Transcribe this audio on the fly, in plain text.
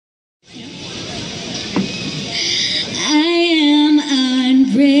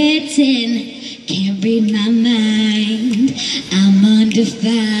unwritten. Can't read my mind, I'm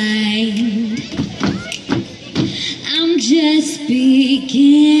undefined. I'm just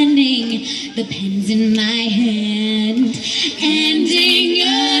beginning, the pen's in my hand, ending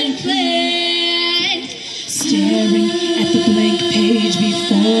unplanned. Staring at the blank page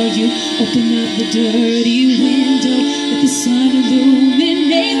before you, open up the dirty window, let the sun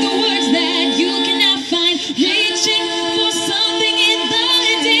illuminate the words that you cannot find. Reaching for something in the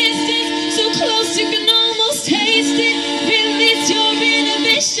distance, so close you can almost taste it. Release your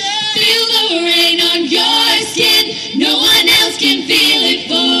inhibition. Feel the rain on your skin. No one else can feel it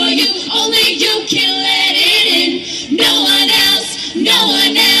for you. Only you can let it in. No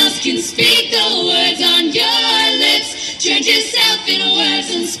one else can speak the words on your lips. Drench yourself in words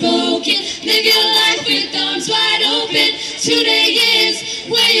unspoken. Live your life with arms wide open. Today is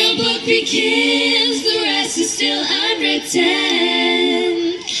where your book begins. The rest is still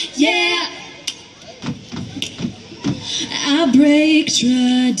unwritten. Yeah. I break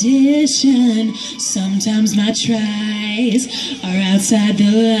tradition. Sometimes my tries are outside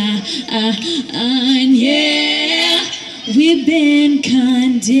the line. Yeah, we've been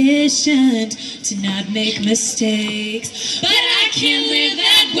conditioned to not make mistakes, but I can't live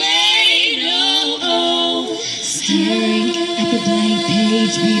that way, no. Staring at the blank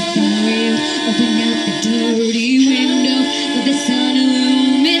page before you, open up the dirty window, let the sun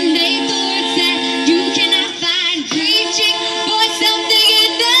illuminate the words that you cannot find. Reaching for something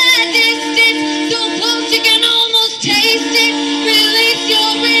in the distance, so close you can almost taste it. Release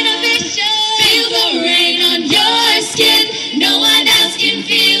your inhibition. Feel the rain on your skin. No one else can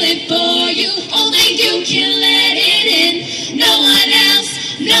feel it for you. Only you can let it in. No one else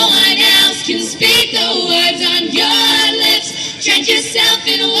can speak the words on your lips. Drench yourself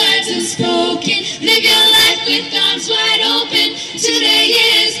in words unspoken. Live your life with arms wide open. Today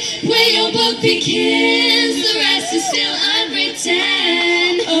is where your book begins. The rest is still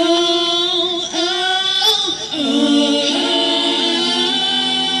unwritten. Oh,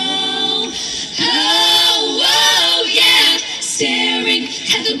 yeah. Staring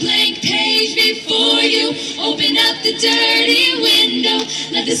at the blank page before you, open up the dirty window,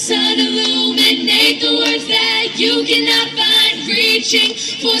 let the sun illuminate the words that you cannot find. Reaching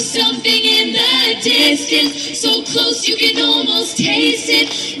for something in the distance, so close you can almost taste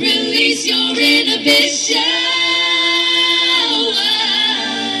it. Release your inhibitions.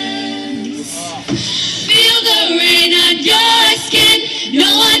 Feel the rain on your skin. No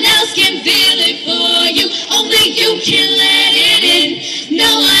one else can feel it for you. Only you can let it in.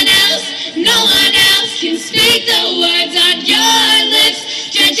 No one else can speak the words on your lips.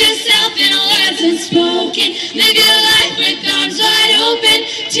 Drench yourself in words unspoken. Live your life with arms wide open.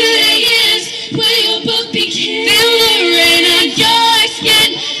 Today is where your book begins. Feel the rain on your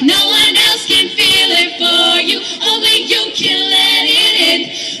skin. No one else can feel it for you. Only you can let it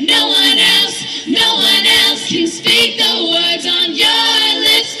in. No one else can speak the words on your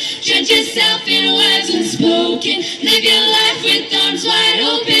lips. Drench yourself in words unspoken. Live your life with arms wide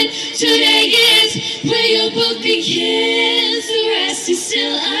open. Today is where your book begins. The rest is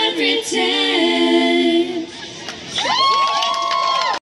still unwritten.